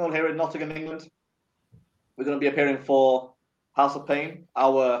in Hucknall here in Nottingham, England. We're going to be appearing for House of Pain,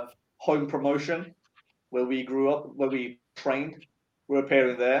 our home promotion, where we grew up, where we trained. We're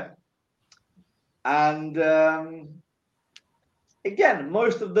appearing there. And again,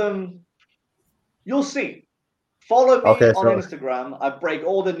 most of them, you'll see. Follow me on Instagram. I break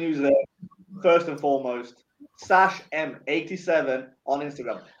all the news there, first and foremost. SashM87 on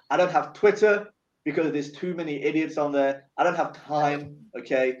Instagram. I don't have Twitter because there's too many idiots on there. I don't have time,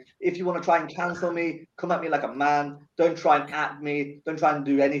 okay? If you want to try and cancel me, come at me like a man. Don't try and at me. Don't try and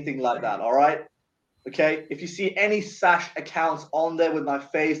do anything like that, all right? Okay? If you see any Sash accounts on there with my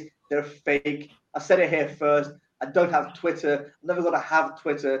face, they're fake. I said it here first. I don't have Twitter. I'm never going to have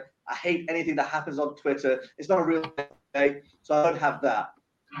Twitter. I hate anything that happens on Twitter. It's not a real thing, so I don't have that.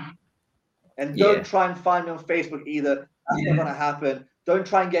 And don't try and find me on Facebook either. That's not going to happen. Don't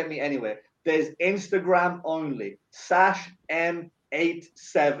try and get me anywhere. There's Instagram only.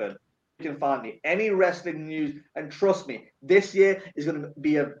 SashM87. You can find me. Any wrestling news. And trust me, this year is going to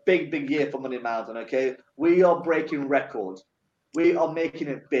be a big, big year for Money Mountain, okay? We are breaking records. We are making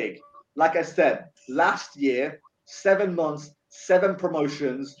it big. Like I said, last year, 7 months, 7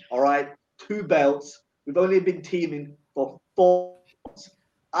 promotions, all right? 2 belts. We've only been teaming for 4 months.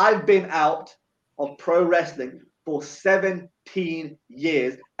 I've been out of pro wrestling for 17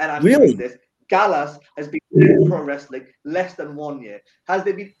 years, and I'm doing this. Gallus has been in pro wrestling less than 1 year. Has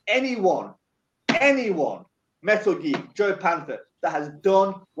there been anyone, Metal Geek, Joe Panther, that has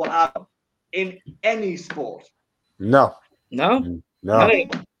done what I've done in any sport? No.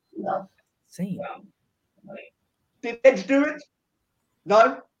 Same. Did Edge do it?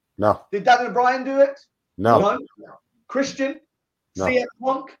 No. No. Did Daniel Bryan do it? No. Christian, No. CM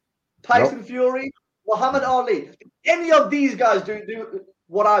Punk, Tyson Fury, Muhammad Ali. Did any of these guys do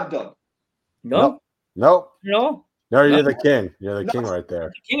what I've done? No. No. No. No, you're the king. You're the king right there.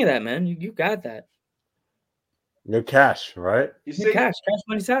 The king of that, man. You got that. You're cash, right? You see, cash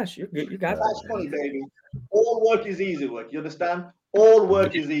money, sash. You got that. Cash money, baby. All work is easy work. You understand? All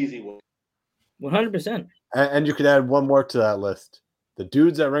work is easy work. 100%. And you could add one more to that list. The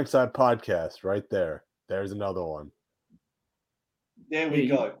Dudes at Ringside podcast, right there. There's another one. There we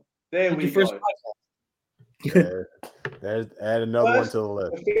go. There we go. There's add another one to the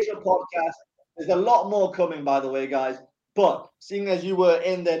list. Official podcast. There's a lot more coming, by the way, guys. But seeing as you were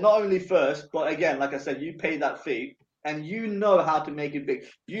in there, not only first, but again, like I said, you paid that fee, and you know how to make it big.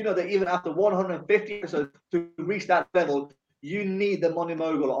 You know that even after 150 episodes to reach that level, you need the Money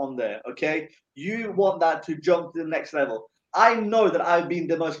Mogul on there. Okay, you want that to jump to the next level. I know that I've been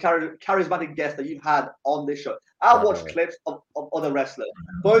the most charismatic guest that you've had on this show. I watched clips of other wrestlers,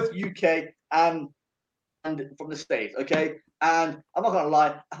 both UK and from the States, okay? And I'm not going to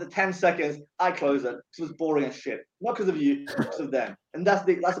lie, after 10 seconds, I closed it because it was boring as shit. Not because of you, because of them. And that's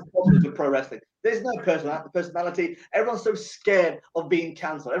the problem with pro wrestling. There's no personality. Everyone's so scared of being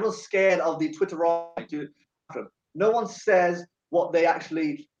cancelled. Everyone's scared of the Twitter. No one says what they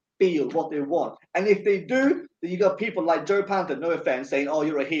actually feel, what they want. And if they do, then you got people like Joe Panther, no offense, saying, oh,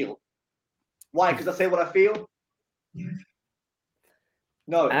 you're a heel. Why? Because I say what I feel?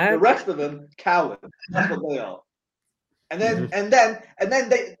 No, the rest of them, cowards. That's what they are. And then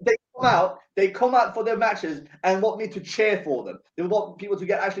they come out for their matches and want me to cheer for them. They want people to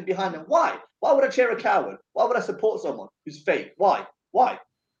get actually behind them. Why? Why would I cheer a coward? Why would I support someone who's fake? Why?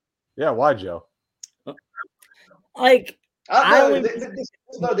 Yeah, why, Joe? Like, this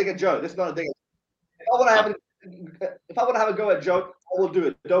is not a dig at Joe. This is not a dig at If I want to have a go at Joe, I will do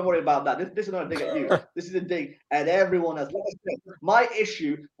it. Don't worry about that. This is not a dig at you. This is a dig at everyone else. Like I said, my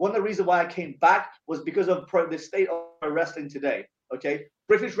issue, one of the reasons why I came back was because of the state of wrestling today. Okay,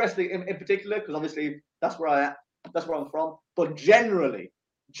 British wrestling in particular, because obviously that's where I'm from. But generally,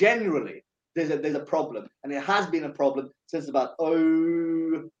 there's a problem, and it has been a problem since about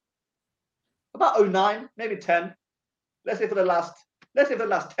 09, maybe 10. Let's say for the last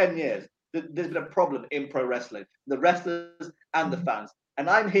 10 years. There's been a problem in pro wrestling, the wrestlers and the fans. And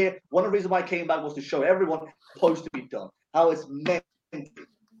I'm here. One of the reasons why I came back was to show everyone how it's supposed to be done, how it's meant to be.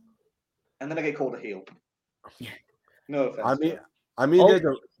 And then I get called a heel. No offense. I mean, I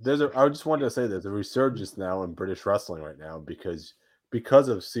just wanted to say there's a resurgence now in British wrestling right now because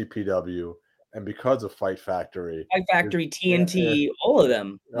of CPW and because of Fight Factory. TNT, all of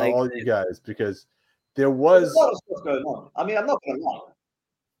them. All you guys, because there's a lot of stuff going on. I mean, I'm not going to lie.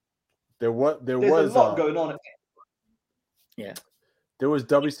 There's a lot going on. Yeah. There was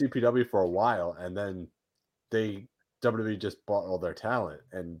WCPW for a while, and then WWE just bought all their talent,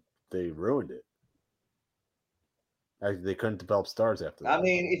 and they ruined it. They couldn't develop stars after that. I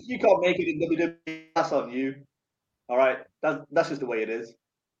mean, if you can't make it in WWE, that's on you. All right, that's just the way it is.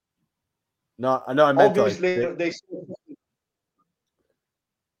 No, I know. I meant obviously they.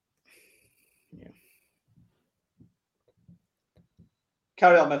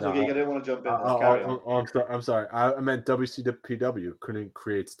 Carry on, Metal Geek. I didn't want to jump in. Carry on. I'm sorry. I meant WCPW couldn't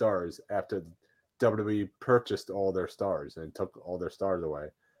create stars after WWE purchased all their stars and took all their stars away.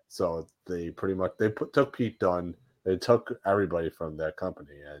 So they pretty much took Pete Dunne. They took everybody from that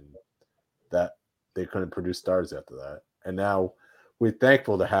company, and that they couldn't produce stars after that. And now we're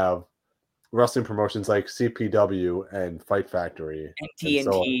thankful to have wrestling promotions like CPW and Fight Factory and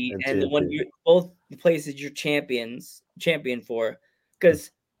TNT, and the one both the places you're champion for.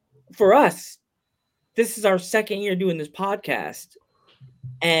 Because for us, this is our second year doing this podcast.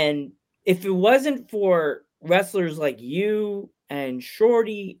 And if it wasn't for wrestlers like you and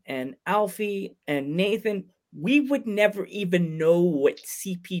Shorty and Alfie and Nathan, we would never even know what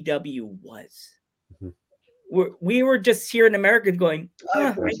CPW was. Mm-hmm. We were just here in America going, I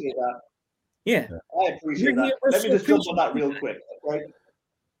appreciate that. Yeah. I appreciate that. Let me just jump on that real quick. Right?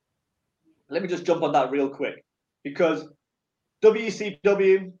 Let me just jump on that real quick. Because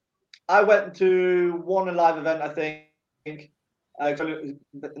WCW, I went to one live event, I think. And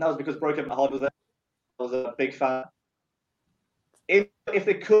that was because Broken Heart was there. I was a big fan. If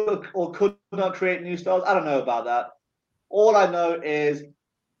they could or could not create new stars, I don't know about that. All I know is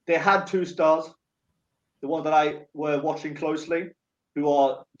they had 2 stars, the ones that I were watching closely, who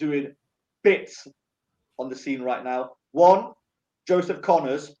are doing bits on the scene right now. One, Joseph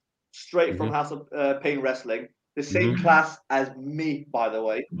Connors, straight from House of Pain Wrestling. The same class as me, by the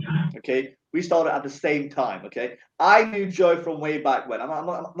way. Okay, we started at the same time. Okay, I knew Joe from way back when. I'm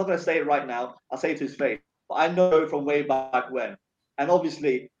not going to say it right now. I'll say it to his face. but I know from way back when. And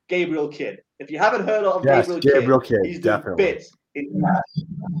obviously, Gabriel Kidd. If you haven't heard of Gabriel Kidd, he's definitely. doing bits in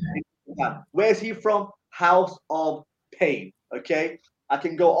Japan. Where's he from? House of Pain. Okay, I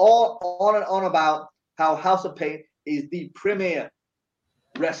can go on and on about how House of Pain is the premier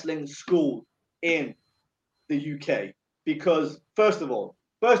wrestling school in the UK. Because first of all,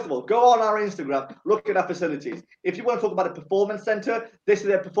 go on our Instagram, look at our facilities. If you want to talk about a performance center, this is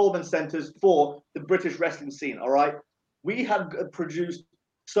their performance centers for the British wrestling scene. All right, we have produced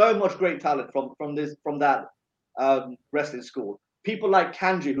so much great talent from that wrestling school. People like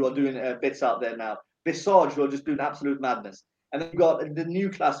Kanji who are doing bits out there now, Visage who are just doing absolute madness, and then you've got the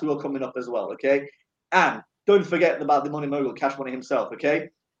new class who are coming up as well. Okay, and don't forget about the Money Mogul, Cash Money himself. Okay,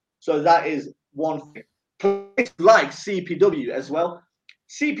 so that is one thing. Place like CPW as well.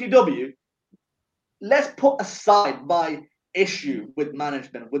 CPW, let's put aside my issue with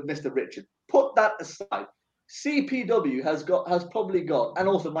management with Mr. Richard. Put that aside. CPW has probably got, and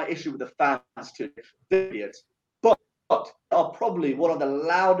also my issue with the fans too, the idiots, but are probably one of the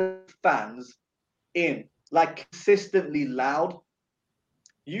loudest fans in, like consistently loud.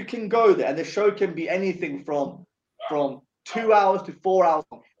 You can go there and the show can be anything from 2 hours to 4 hours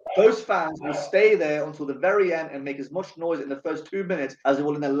long. Those fans will stay there until the very end and make as much noise in the first 2 minutes as they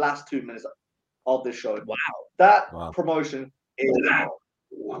will in the last 2 minutes of the show. Wow. That promotion is,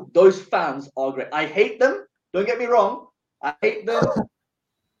 those fans are great. I hate them. Don't get me wrong. I hate them.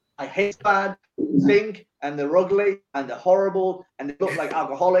 I hate bad, stink, and they're ugly, and they're horrible, and they look like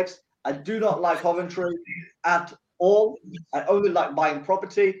alcoholics. I do not like Coventry at all. I only like buying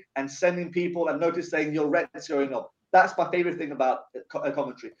property and sending people and notice saying your rent's going up. That's my favorite thing about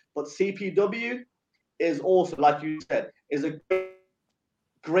Coventry. But CPW is also, like you said, is a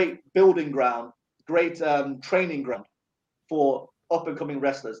great building ground, great training ground for up-and-coming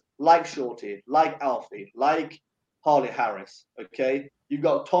wrestlers like Shorty, like Alfie, like Harley Harris. Okay, you've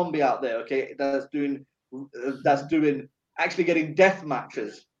got Tomby out there. Okay, that's doing actually getting death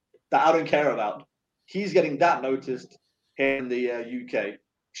matches that I don't care about. He's getting that noticed here in the UK.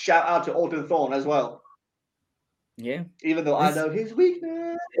 Shout out to Alton Thorne as well. Yeah, even though I know his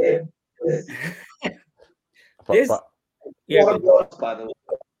weakness. By the way.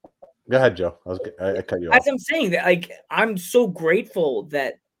 Go ahead, Joe. I cut you off. As I'm saying that, like, I'm so grateful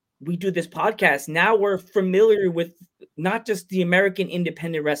that we do this podcast. Now we're familiar with not just the American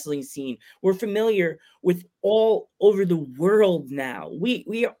independent wrestling scene. We're familiar with all over the world now.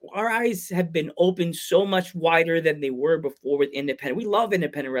 Our eyes have been opened so much wider than they were before with independent. We love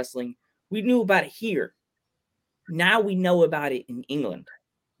independent wrestling. We knew about it here. Now we know about it in England.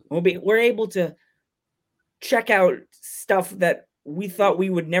 We're able to check out stuff that we thought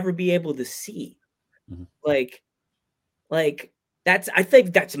we would never be able to see. Mm-hmm. Like that's, I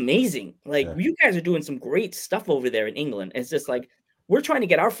think that's amazing. Like, you guys are doing some great stuff over there in England. It's just like, we're trying to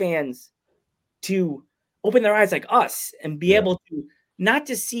get our fans to open their eyes like us and be able to not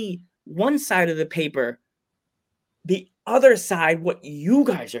just see one side of the paper, the other side, what you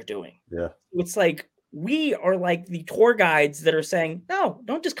guys are doing. Yeah. It's like, we are like the tour guides that are saying, no,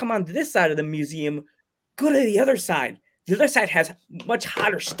 don't just come on to this side of the museum. Go to the other side. The other side has much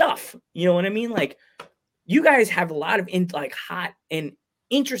hotter stuff. You know what I mean? Like, you guys have a lot of hot and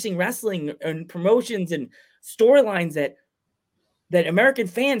interesting wrestling and promotions and storylines that American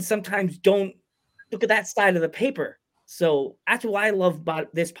fans sometimes don't look at that side of the paper. So that's why I love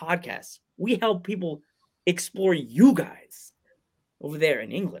about this podcast. We help people explore you guys over there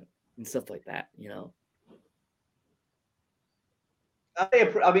in England and stuff like that, you know?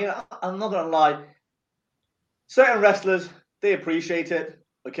 I mean, I'm not going to lie. Certain wrestlers, they appreciate it,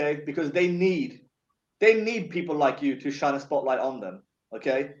 okay? Because they need people like you to shine a spotlight on them,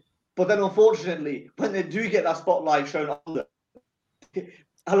 okay? But then, unfortunately, when they do get that spotlight shown on them,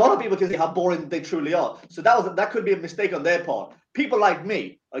 a lot of people can see how boring they truly are. So that could be a mistake on their part. People like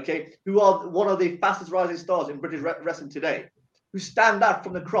me, okay, who are one of the fastest rising stars in British wrestling today, who stand out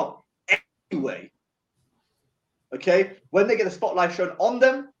from the crop anyway, okay? When they get the spotlight shown on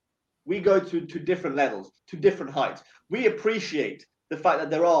them, we go to different levels, to different heights. We appreciate the fact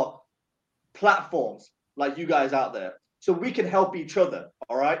that there are platforms like you guys out there, so we can help each other.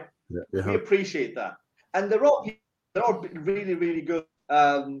 All right, we appreciate that. And there are really, really good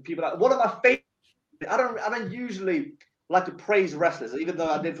people. One of my favorite. I don't usually like to praise wrestlers, even though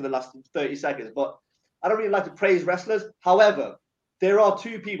I did for the last 30 seconds. But I don't really like to praise wrestlers. However, there are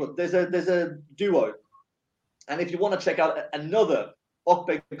two people. There's a duo, and if you want to check out another up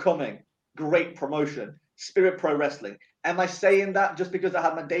and coming great promotion, Spirit Pro Wrestling. Am I saying that just because I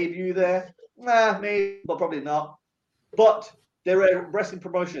had my debut there? Nah, maybe, but probably not. But they're a wrestling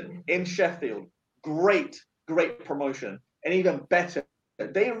promotion in Sheffield. great promotion, and even better,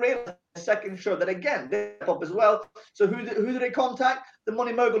 they realized the second show that again they up as well. So who do they contact? The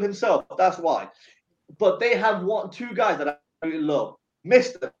Money Mogul himself. That's why. But they have two guys that I really love: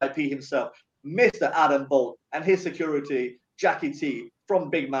 Mr. IP himself, Mr. Adam Bolt, and his security, Jackie T from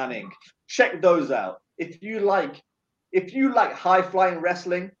Big Man Inc. Check those out. If you like high flying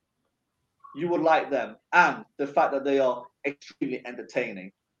wrestling, you would like them, and the fact that they are extremely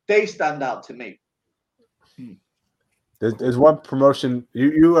entertaining. They stand out to me. There's one promotion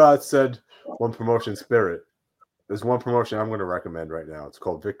you said, one promotion, Spirit. There's one promotion I'm going to recommend right now. It's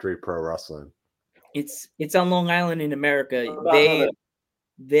called Victory Pro Wrestling. It's on Long Island in America.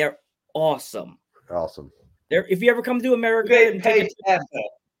 They're awesome. Awesome. If you ever come to America and take a trip,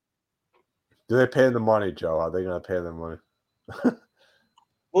 do they pay them money, Joe? Are they going to pay them money?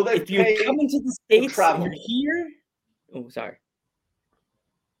 Well, if you're coming to the States and you're here, oh, sorry.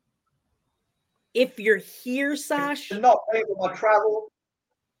 If you're here, Sash, they're not paying for my travel.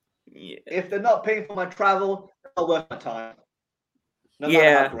 Yeah. If they're not paying for my travel, it's not worth my time. No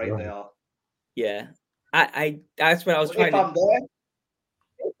matter how great they are. Yeah, I that's what I was trying if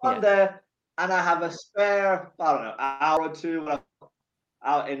I'm there and I have a spare, I don't know, hour or two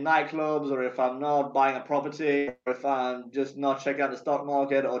out in nightclubs, or if I'm not buying a property, or if I'm just not checking out the stock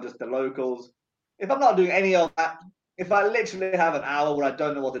market or just the locals, if I'm not doing any of that, if I literally have an hour where I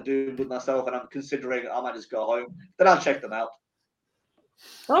don't know what to do with myself and I'm considering I might just go home, then I'll check them out.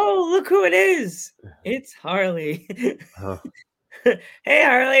 Oh, look who it is. It's Harley. Hey,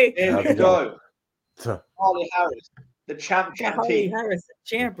 Harley. Here we go. Harley Harris, the champ. Harley Harris, the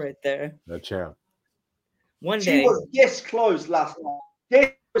champ right there. The champ. One day. She was this close last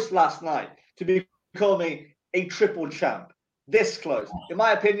night to becoming a triple champ. This close. In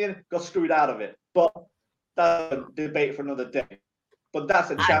my opinion, got screwed out of it. But that's a debate for another day. But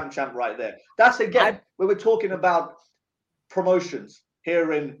that's a champ right there. That's again when we're talking about promotions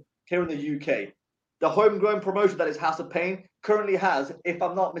here in the UK. The homegrown promotion that is House of Pain currently has, if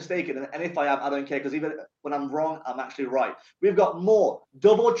I'm not mistaken, and if I am, I don't care, because even when I'm wrong, I'm actually right. We've got more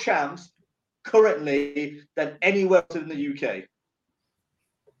double champs currently than anywhere else in the UK.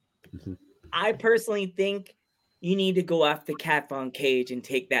 I personally think you need to go after Kat Von Cage and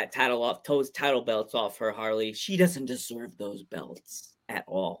take that those title belts off her, Harley. She doesn't deserve those belts at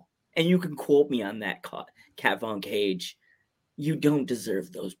all. And you can quote me on that, Kat Von Cage. You don't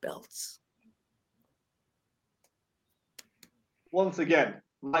deserve those belts. Once again,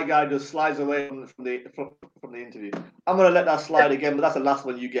 my guy just slides away from the interview. I'm going to let that slide again, but that's the last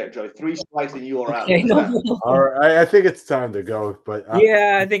one you get, Joe. 3 strikes and you are out. All right, I think it's time to go. But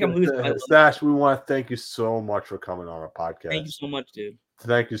I think I'm losing my Stash, we want to thank you so much for coming on our podcast. Thank you so much, dude.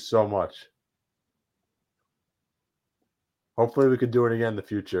 Thank you so much. Hopefully, we could do it again in the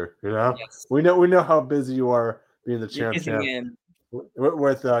future. You know, yes. we know how busy you are being the champion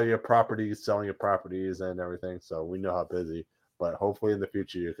with your properties, selling your properties and everything. So we know how busy. But hopefully in the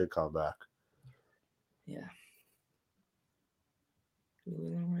future you could come back. Yeah.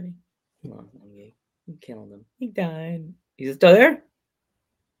 Already? Come on, you killed him. He died. He's still there?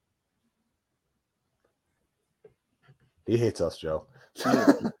 He hates us, Joe.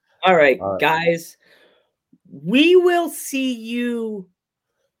 All right, guys. We will see you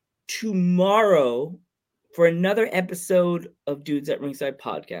tomorrow for another episode of Dudes at Ringside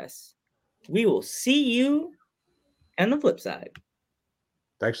Podcast. We will see you on the flip side.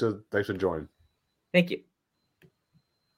 Thanks for joining. Thank you.